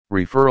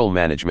Referral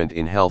management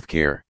in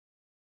healthcare.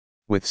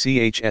 With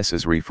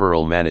CHS's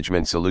referral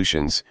management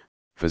solutions,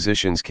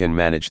 physicians can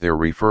manage their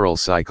referral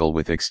cycle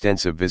with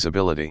extensive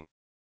visibility.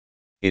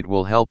 It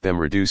will help them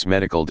reduce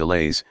medical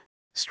delays,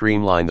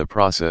 streamline the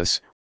process,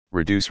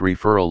 reduce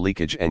referral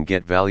leakage, and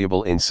get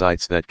valuable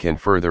insights that can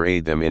further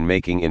aid them in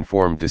making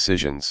informed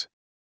decisions.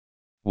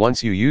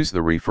 Once you use the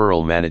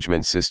referral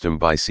management system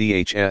by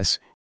CHS,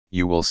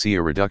 you will see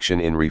a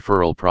reduction in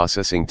referral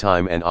processing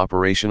time and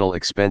operational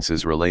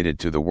expenses related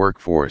to the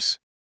workforce.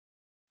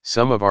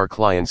 Some of our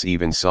clients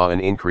even saw an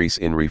increase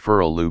in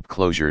referral loop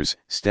closures,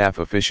 staff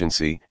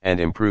efficiency, and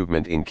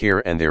improvement in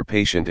care and their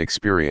patient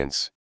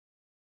experience.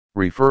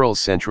 Referral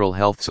Central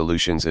Health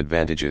Solutions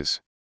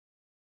advantages: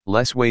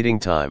 less waiting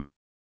time,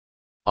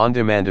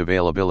 on-demand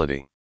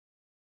availability,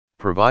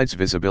 provides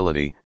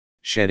visibility,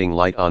 shedding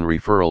light on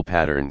referral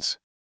patterns,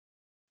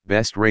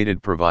 best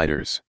rated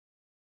providers,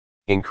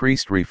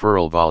 increased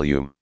referral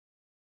volume,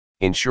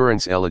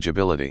 insurance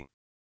eligibility,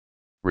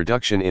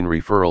 reduction in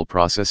referral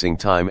processing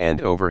time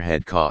and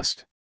overhead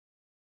cost.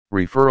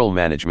 Referral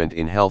management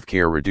in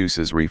healthcare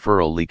reduces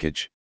referral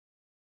leakage,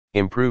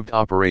 improved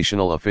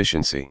operational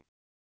efficiency,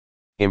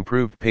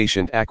 improved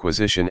patient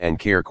acquisition and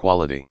care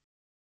quality.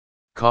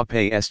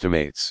 Copay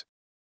estimates.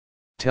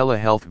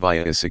 Telehealth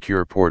via a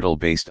secure portal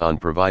based on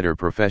provider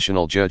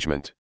professional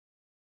judgment.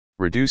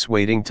 Reduce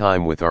waiting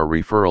time with our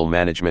referral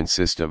management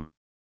system.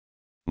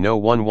 No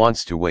one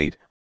wants to wait,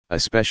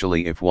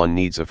 especially if one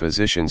needs a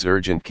physician's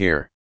urgent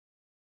care.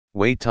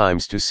 Wait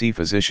times to see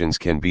physicians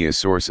can be a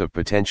source of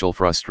potential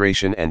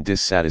frustration and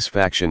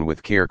dissatisfaction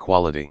with care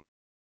quality.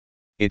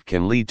 It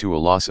can lead to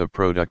a loss of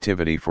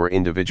productivity for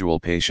individual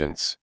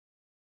patients.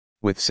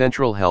 With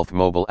Central Health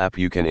mobile app,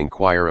 you can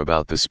inquire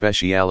about the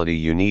specialty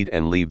you need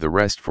and leave the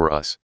rest for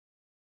us.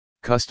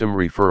 Custom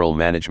Referral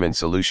Management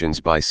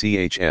Solutions by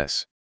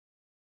CHS.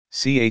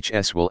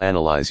 CHS will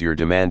analyze your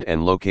demand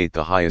and locate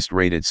the highest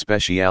rated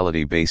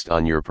specialty based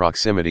on your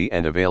proximity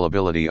and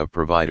availability of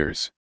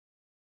providers.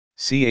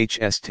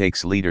 CHS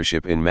takes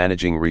leadership in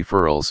managing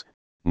referrals,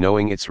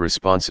 knowing its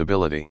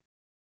responsibility.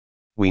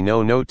 We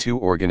know no two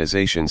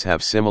organizations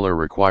have similar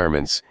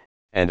requirements,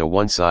 and a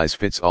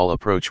one-size-fits-all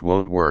approach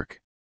won't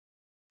work.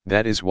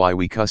 That is why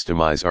we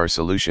customize our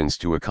solutions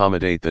to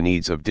accommodate the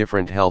needs of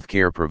different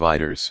healthcare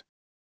providers.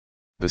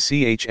 The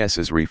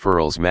CHS's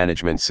referrals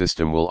management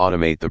system will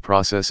automate the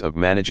process of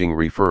managing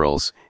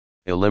referrals,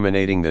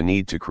 eliminating the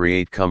need to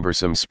create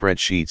cumbersome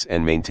spreadsheets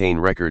and maintain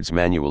records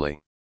manually.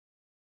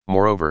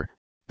 Moreover,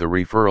 the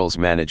referrals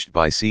managed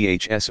by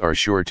CHS are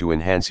sure to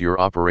enhance your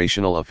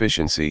operational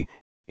efficiency,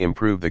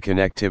 improve the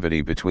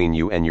connectivity between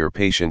you and your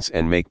patients,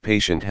 and make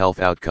patient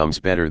health outcomes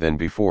better than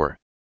before.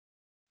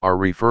 Our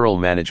referral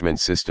management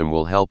system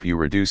will help you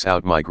reduce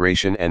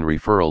outmigration and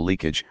referral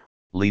leakage,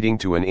 leading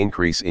to an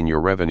increase in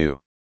your revenue.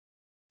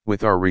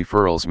 With our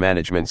referrals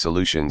management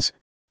solutions,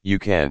 you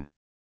can.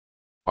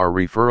 Our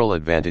referral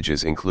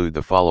advantages include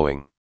the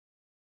following: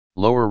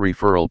 lower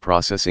referral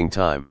processing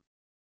time.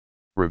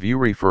 Review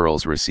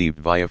referrals received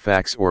via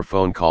fax or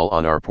phone call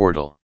on our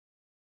portal.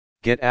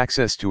 Get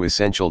access to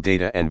essential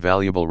data and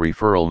valuable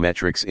referral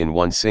metrics in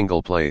one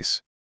single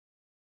place.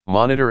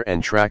 Monitor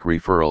and track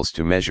referrals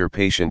to measure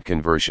patient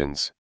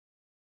conversions.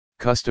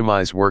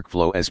 Customize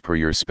workflow as per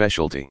your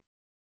specialty.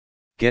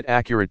 Get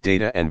accurate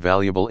data and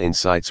valuable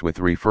insights with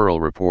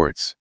referral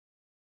reports.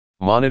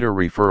 Monitor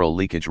referral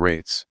leakage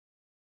rates.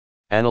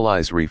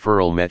 Analyze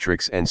referral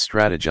metrics and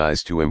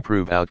strategize to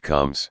improve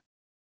outcomes.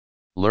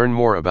 Learn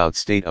more about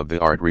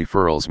state-of-the-art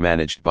referrals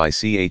managed by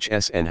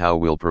CHS and how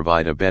we'll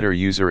provide a better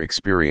user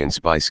experience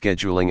by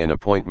scheduling an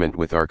appointment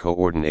with our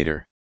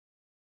coordinator.